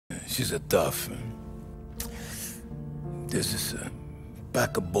she's a tough. There's this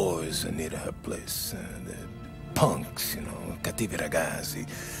pack of boys near her place. They're punks, you know, cattivi ragazzi.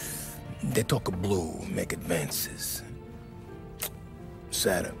 They talk blue, make advances.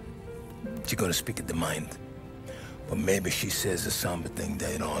 Sarah, she's gonna speak at the mind. But maybe she says something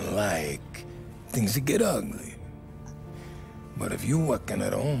they don't like. Things get ugly. But if you working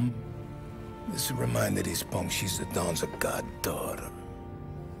at home, this is a reminder these punks she's the Don's goddaughter.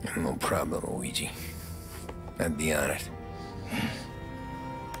 No problem, Luigi. I'd be honored.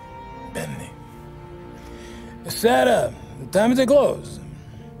 Benny. Sarah, time to close.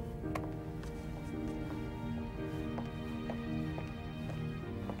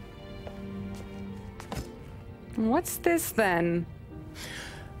 What's this then?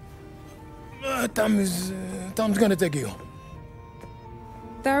 Tom's gonna take you.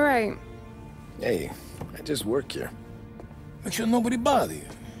 All right. Hey, I just work here. Make sure nobody bother you.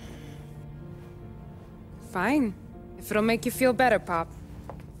 Fine. If it'll make you feel better, Pop.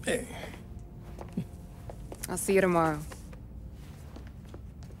 Hey. I'll see you tomorrow.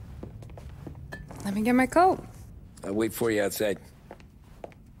 Let me get my coat. I'll wait for you outside.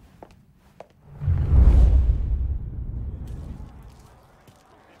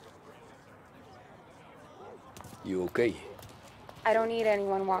 You okay? I don't need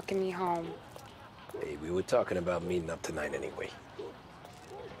anyone walking me home. Hey, we were talking about meeting up tonight anyway.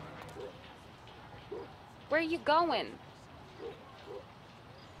 Where are you going?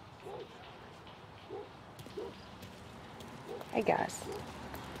 I guess.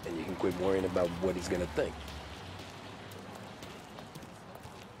 And you can quit worrying about what he's gonna think.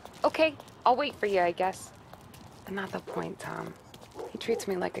 Okay, I'll wait for you, I guess. But not the point, Tom. He treats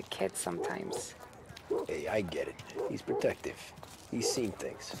me like a kid sometimes. Hey, I get it. He's protective. He's seen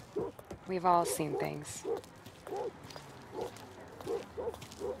things. We've all seen things.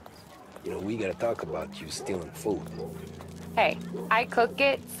 You know, we gotta talk about you stealing food. Hey, I cook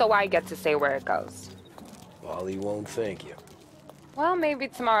it, so I get to say where it goes. Wally won't thank you. Well, maybe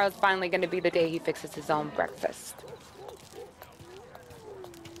tomorrow's finally gonna be the day he fixes his own breakfast.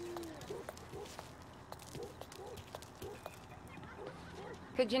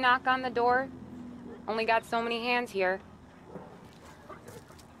 Could you knock on the door? Only got so many hands here.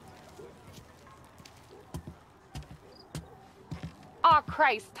 Aw,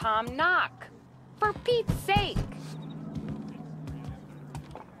 Christ, Tom, knock! For Pete's sake!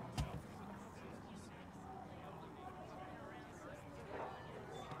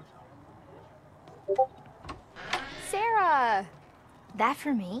 Sarah! That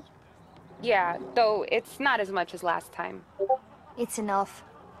for me? Yeah, though it's not as much as last time. It's enough.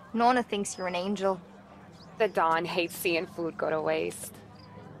 Nonna thinks you're an angel. The Don hates seeing food go to waste.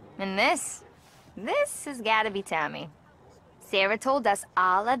 And this has gotta be Tommy. Sarah told us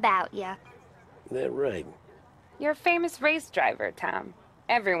all about ya. That right. You're a famous race driver, Tom.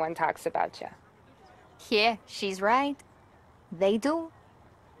 Everyone talks about you. Yeah, she's right. They do.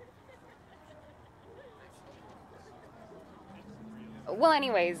 Well,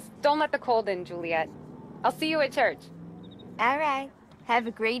 anyways, don't let the cold in, Juliet. I'll see you at church. All right. Have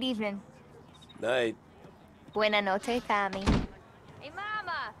a great evening. Night. Buena noche, Tommy. Hey,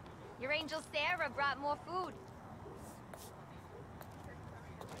 Mama! Your angel Sarah brought more food.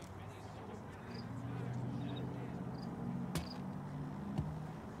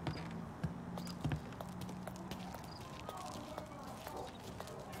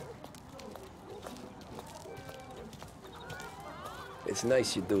 It's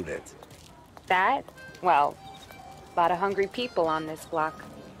nice you do that. That? Well, a lot of hungry people on this block.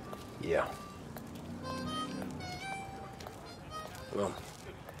 Yeah. Well,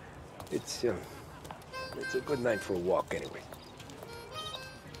 it's a good night for a walk anyway.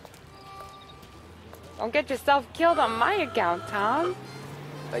 Don't get yourself killed on my account, Tom.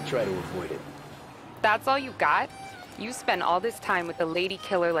 I try to avoid it. That's all you got? You spend all this time with a lady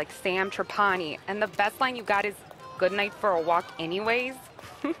killer like Sam Trapani, and the best line you got is, "Good night for a walk anyways"?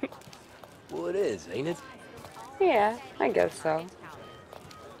 Well, it is, ain't it? Yeah, I guess so.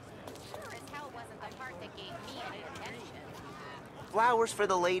 Flowers for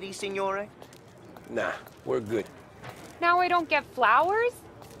the lady, signore? Nah, we're good. Now I don't get flowers?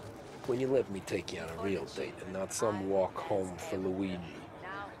 When you let me take you on a real date and not some walk home for Luigi,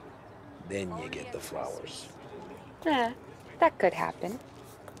 then you get the flowers. That could happen.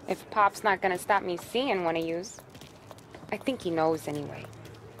 If Pop's not gonna stop me seeing one of yous. I think he knows anyway.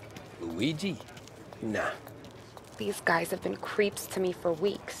 Luigi? Nah. These guys have been creeps to me for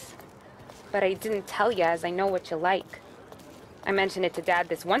weeks. But I didn't tell you as I know what you like. I mentioned it to Dad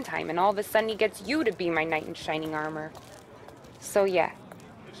this one time and all of a sudden he gets you to be my knight in shining armor. So yeah,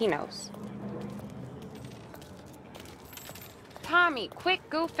 He knows. Tommy, quit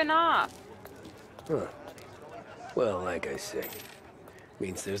goofing off. Huh. Well, like I say,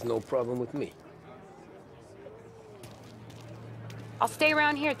 means there's no problem with me. I'll stay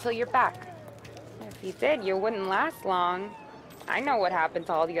around here till you're back. If you did, you wouldn't last long. I know what happened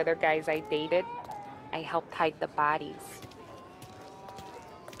to all the other guys I dated. I helped hide the bodies.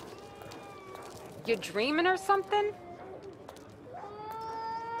 You dreaming or something?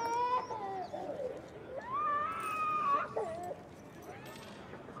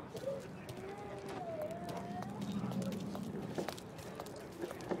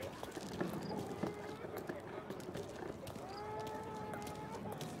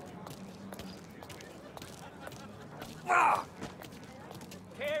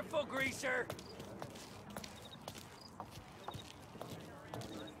 Careful, greaser!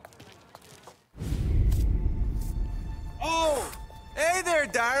 Oh! Hey there,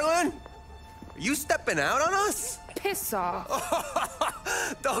 darling! Are you stepping out on us? Piss off.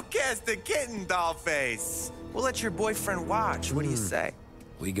 Don't cast a kitten, dollface. We'll let your boyfriend watch. What do you say?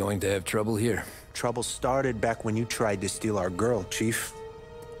 We going to have trouble here? Trouble started back when you tried to steal our girl, Chief.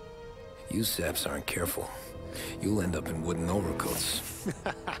 You saps aren't careful. You'll end up in wooden overcoats.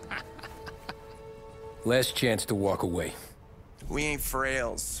 Last chance to walk away. We ain't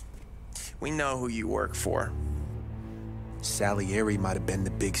frails. We know who you work for. Salieri might have been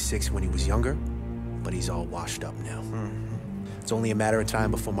the big six when he was younger, but he's all washed up now. It's only a matter of time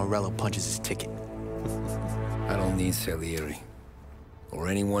before Morello punches his ticket. I don't need Salieri. Or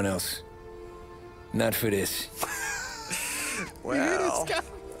anyone else. Not for this. Well,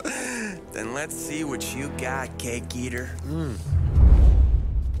 then let's see what you got, cake eater.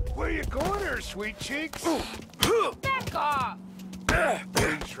 Where you going there, sweet cheeks? Back off!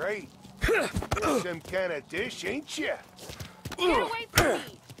 He's right. Some kind of dish, ain't ya? Get away from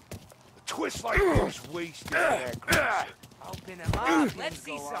me! A twist like this wasted in that grease. Open him up. Let's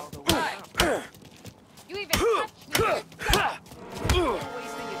see some blood. You even touched me! You're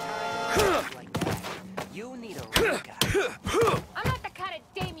wasting your time like that. You need a real guy. I'm not the kind of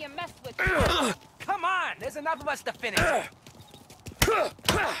dame you mess with. Come on, there's enough of us to finish. Who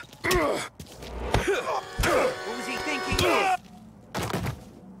does he think he is?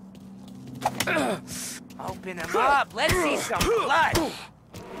 Open him up. Let's see some blood.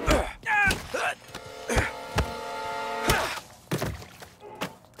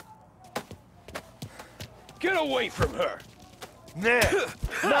 Get away from her! Nah,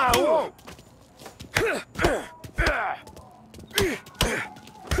 I won't!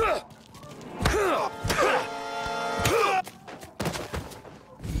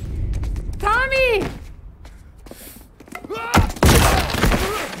 Tommy!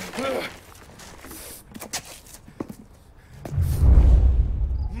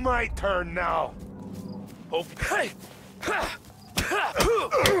 My turn now. Hope.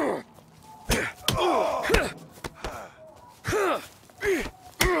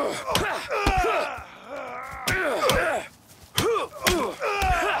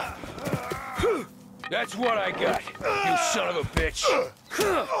 That's what I got, you son of a bitch.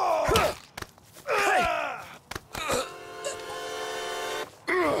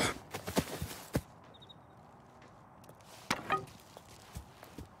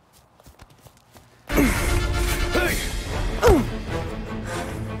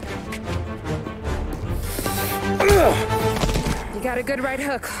 You got a good right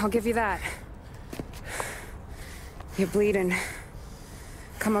hook, I'll give you that. You're bleeding.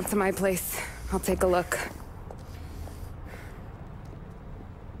 Come up to my place. I'll take a look.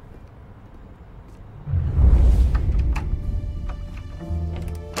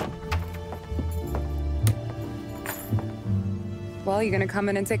 Well, you gonna come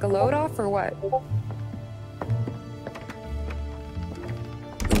in and take a load off, or what?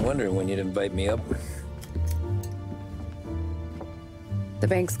 Been wondering when you'd invite me up. The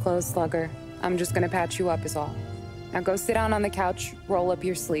bank's closed, Slugger. I'm just gonna patch you up is all. Now go sit down on the couch, roll up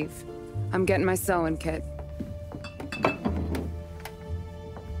your sleeve. I'm getting my sewing kit.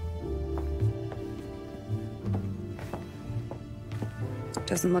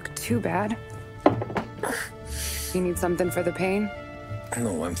 Doesn't look too bad. You need something for the pain?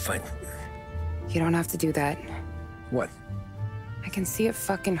 No, I'm fine. You don't have to do that. What? I can see it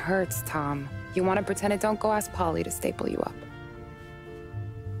fucking hurts, Tom. You want to pretend it don't go ask Polly to staple you up.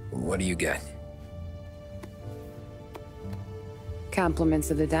 What do you got? Compliments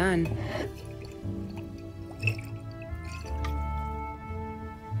of the Don.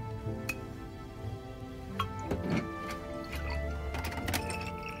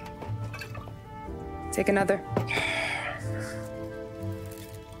 Take another.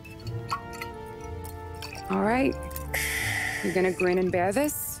 All right. You gonna grin and bear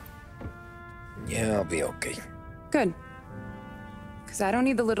this? Yeah, I'll be okay. Good. Because I don't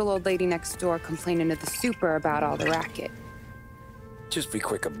need the little old lady next door complaining to the super about all the racket. Just be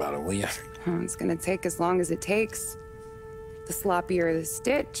quick about it, will ya? It's gonna take as long as it takes. The sloppier the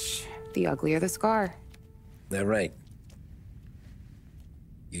stitch, the uglier the scar. That right.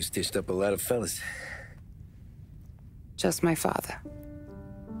 You stitched up a lot of fellas. Just my father.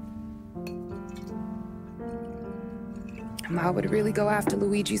 Ma would really go after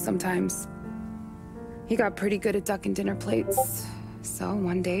Luigi sometimes. He got pretty good at ducking dinner plates. So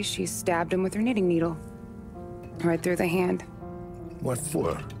one day she stabbed him with her knitting needle. Right through the hand. What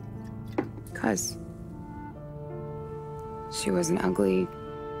for? 'Cause she was an ugly,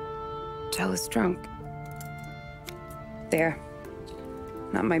 jealous drunk. There.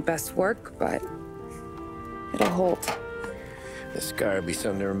 Not my best work, but it'll hold. The scar will be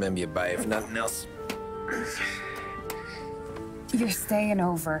something to remember you by, if nothing else. You're staying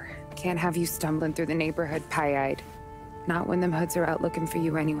over. Can't have you stumbling through the neighborhood pie-eyed. Not when them hoods are out looking for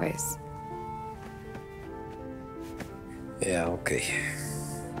you anyways. Yeah, okay.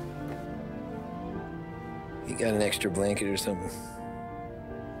 You got an extra blanket or something?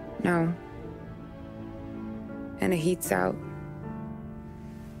 No. And the heat's out.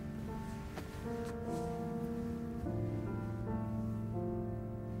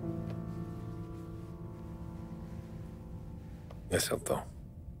 Yes, I'll go.